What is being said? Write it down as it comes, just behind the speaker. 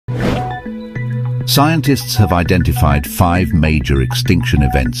Scientists have identified 5 major extinction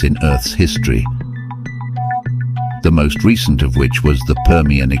events in Earth's history, the most recent of which was the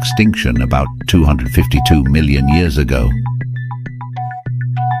Permian extinction about 252 million years ago.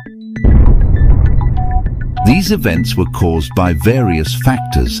 These events were caused by various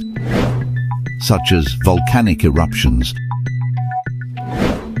factors, such as volcanic eruptions,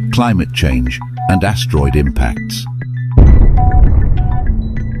 climate change, and asteroid impacts.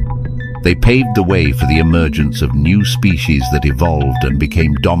 They paved the way for the emergence of new species that evolved and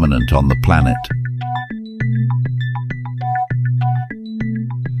became dominant on the planet.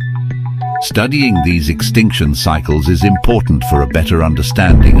 Studying these extinction cycles is important for a better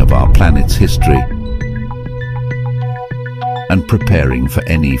understanding of our planet's history and preparing for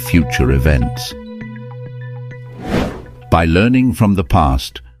any future events. By learning from the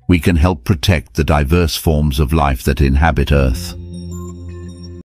past, we can help protect the diverse forms of life that inhabit Earth.